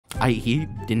He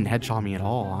didn't headshot me at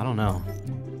all. I don't know.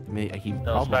 He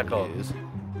probably is.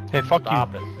 Hey, fuck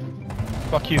Stop you. it.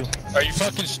 Fuck you. Are you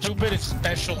fucking stupid? It's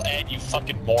special ed, you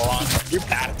fucking moron. You're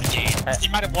bad at the game. You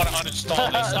might have want to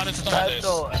uninstall this. Uninstall this.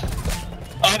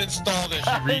 Uninstall this,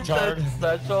 you retard.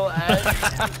 Special ed.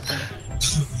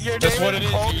 Your That's name what it is,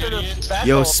 closer you to idiot. Speckle,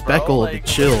 Yo, bro. Speckled, Like,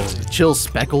 chill. Chill,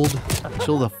 Speckled.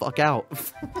 Chill the fuck out.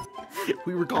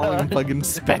 We were calling him fucking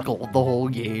Speckled the whole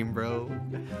game, bro.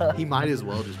 He might as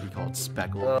well just be called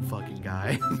Speckled, fucking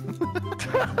guy.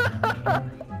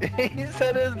 He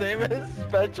said his name is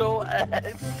Special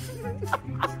Ed.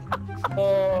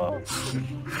 Oh.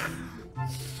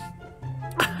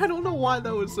 I don't know why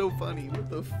that was so funny. What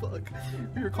the fuck?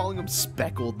 We were calling him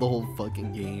Speckled the whole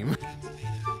fucking game.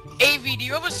 AV, do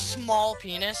you have a small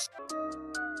penis?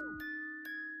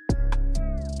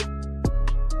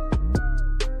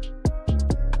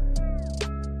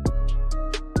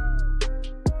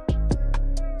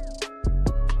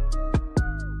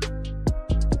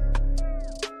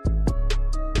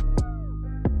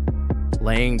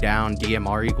 Laying down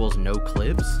DMR equals no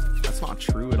clips? That's not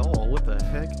true at all. What the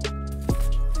heck?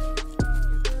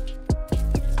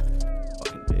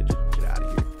 Fucking bitch. Get out of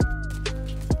here.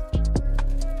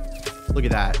 Look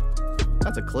at that.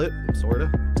 That's a clip, sorta.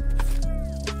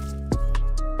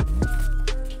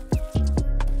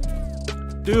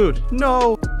 Dude,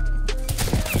 no!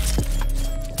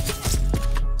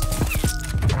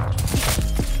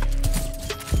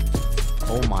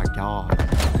 Oh my god.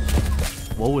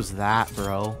 What was that,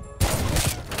 bro?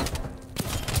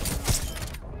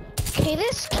 Okay,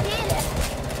 this kid,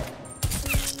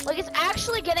 like, it's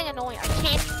actually getting annoying. I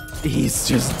can't. He's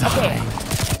just dying.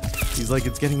 He's like,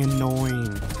 it's getting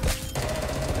annoying.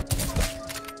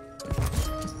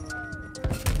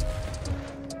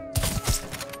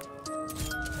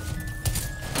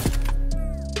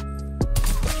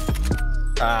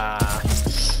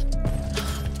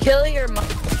 Kill your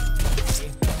mother.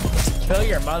 Kill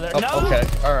your mother. No. Okay,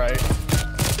 alright.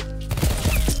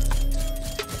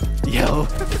 Yo.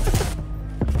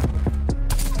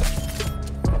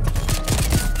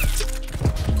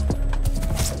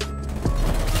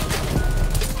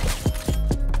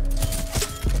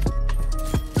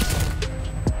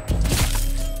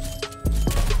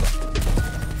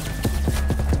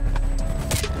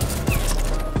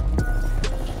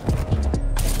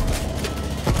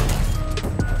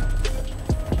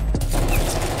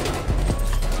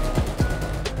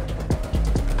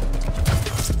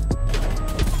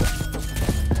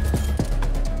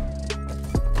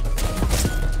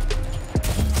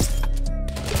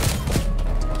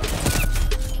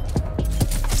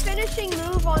 Finishing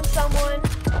move on someone.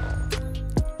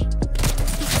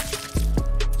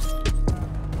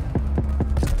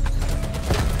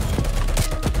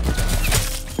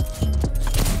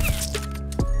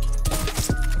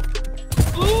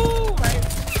 Ooh, right.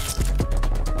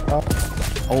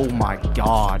 Oh my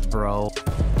god, bro.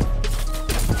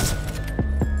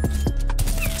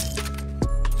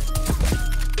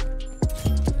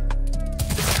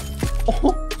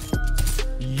 Oh.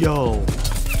 Yo.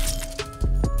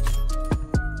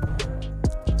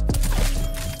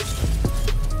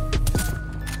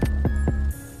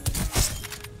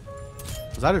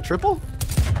 Was that a triple?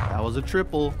 That was a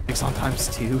triple. Six on times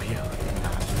two, yo.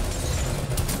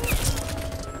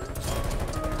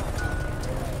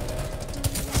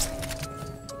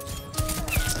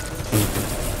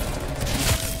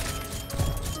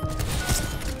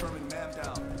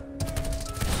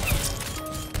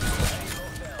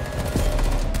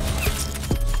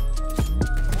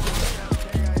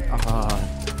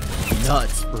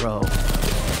 Nuts, bro.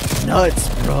 Nuts,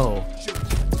 bro.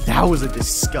 That was a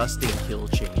disgusting kill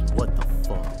chain. What the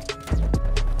fuck?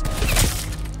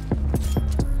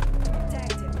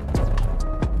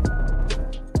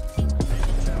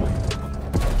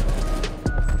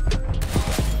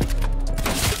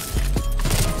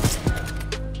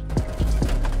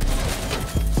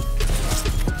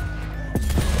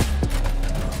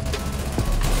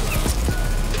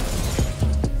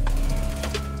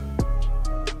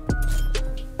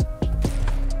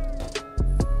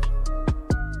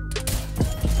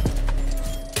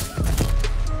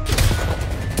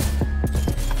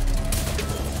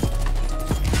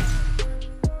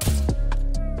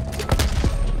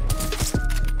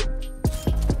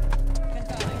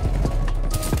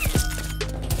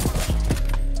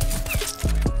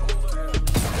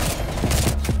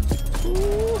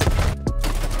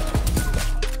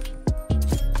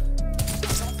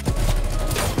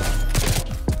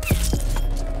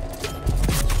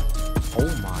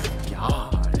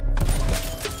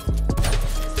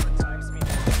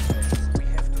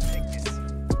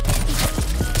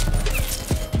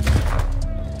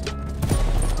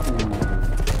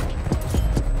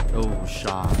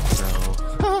 shot,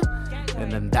 bro.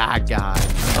 And then that guy,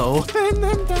 bro. And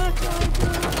then that guy,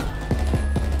 bro.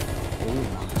 Oh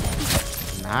my.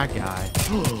 And that guy.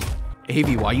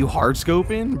 Avi, why you hard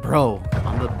scoping? Bro,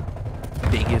 I'm the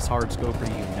biggest hard scoper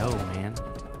you know, man.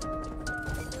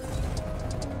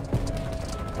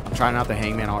 I'm trying out the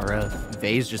Hangman RF.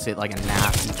 Vase just hit like a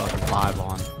nasty fucking 5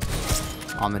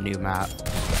 on the new map.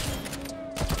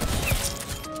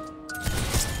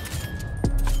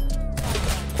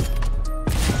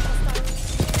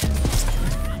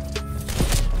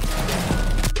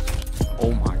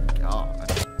 Oh my god.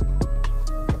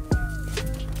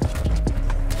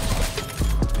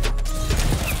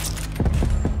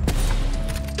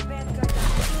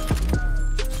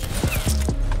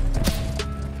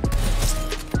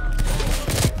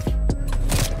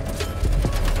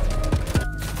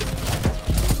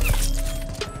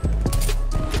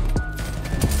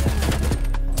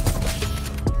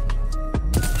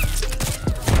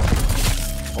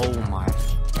 Oh my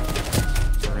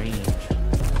range.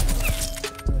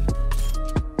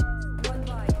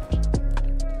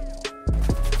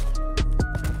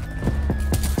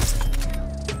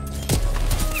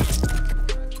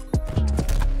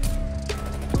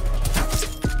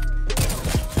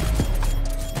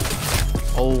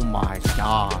 Oh my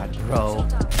god, bro.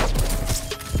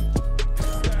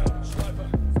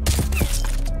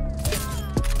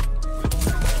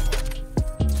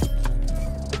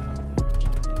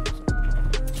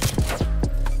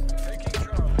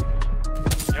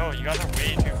 Yo, you guys are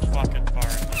way too fucking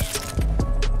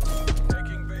far.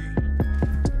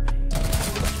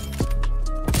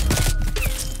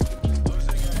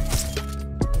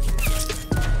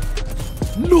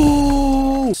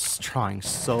 No! It's trying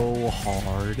so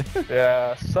hard.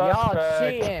 Yeah, Y'all suspect.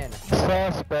 cheating.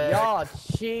 Suspect. Y'all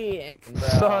cheating, bro.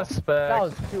 Suspect. That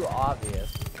was too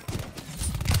obvious.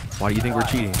 Why do you think we're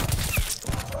cheating?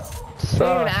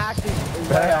 Didn't even actually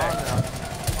lay on them.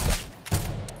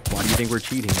 Why do you think we're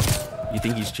cheating? You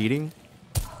think he's cheating?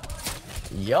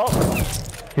 Yup.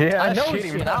 Yeah, I know cheating, he's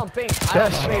cheating. bro. I don't think. I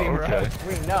That's don't cheating, know. bro.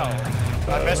 We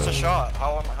know. I missed a shot.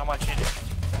 How am I cheating?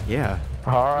 Yeah.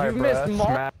 All right, You bro. missed that's more-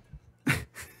 smack.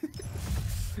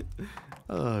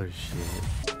 Oh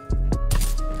shit.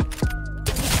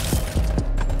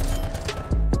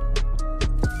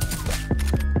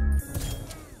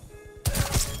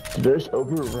 There's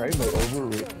override my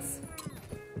override.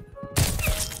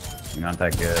 You're not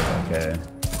that good, okay.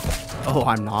 Oh,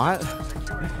 I'm not?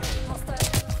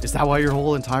 Is that why your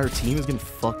whole entire team is getting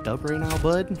fucked up right now,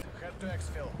 bud?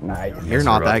 Nah, You're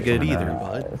not that good either,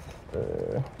 bud.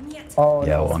 oh,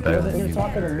 Yeah, no, well, I'm better than you're you.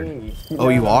 talking to me. Oh,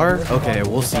 you are? Okay,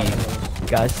 we'll see.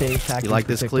 Guys say You like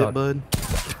this clip, bud?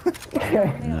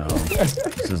 No.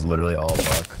 This is literally all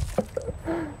luck.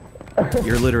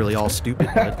 You're literally all stupid,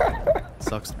 bud.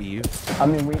 Sucks to be you. I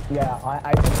mean,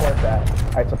 I support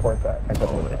that. I support that. I Oh,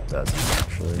 support it that. doesn't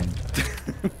actually.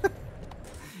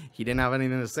 He didn't have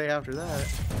anything to say after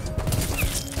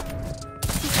that.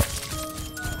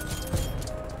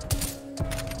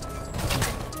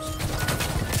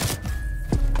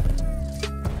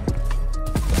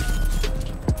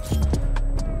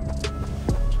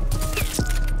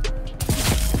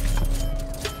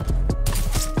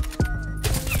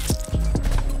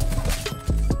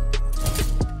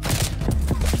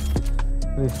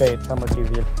 These fades, how much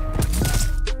easier.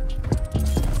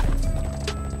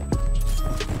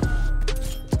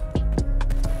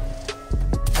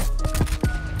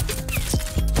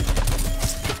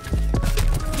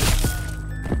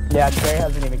 Yeah, Trey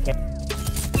hasn't even came.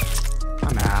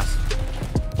 I'm ass.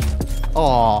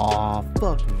 Aw,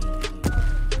 fuck me.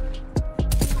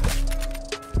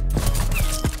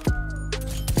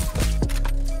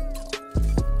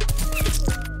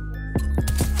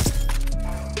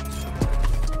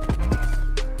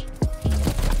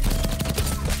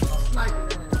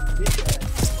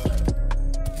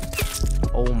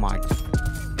 Oh my.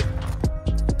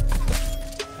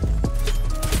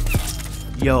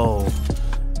 Yo,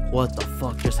 what the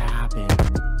fuck just happened?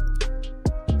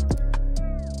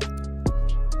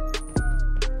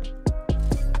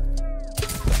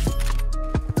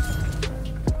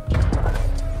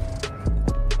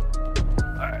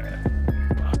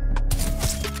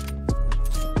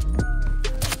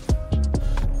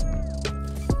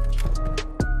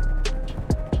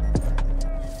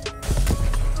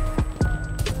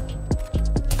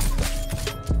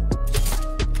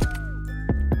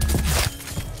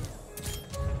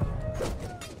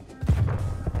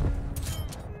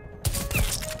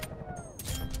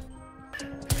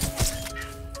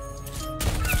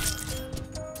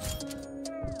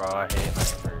 Bro, I hate my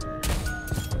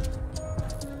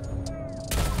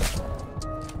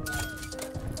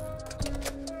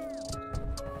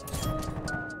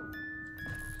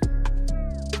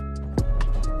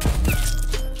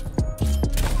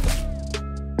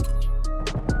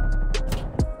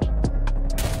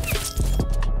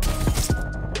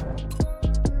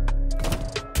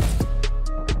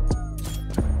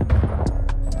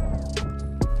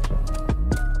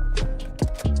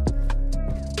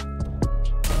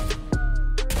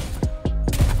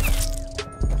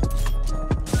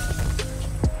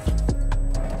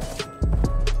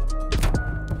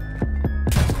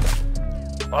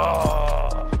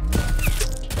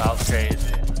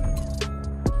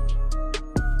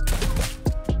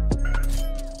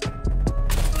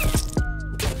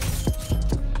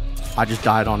I just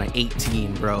died on an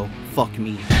 18, bro. Fuck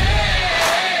me.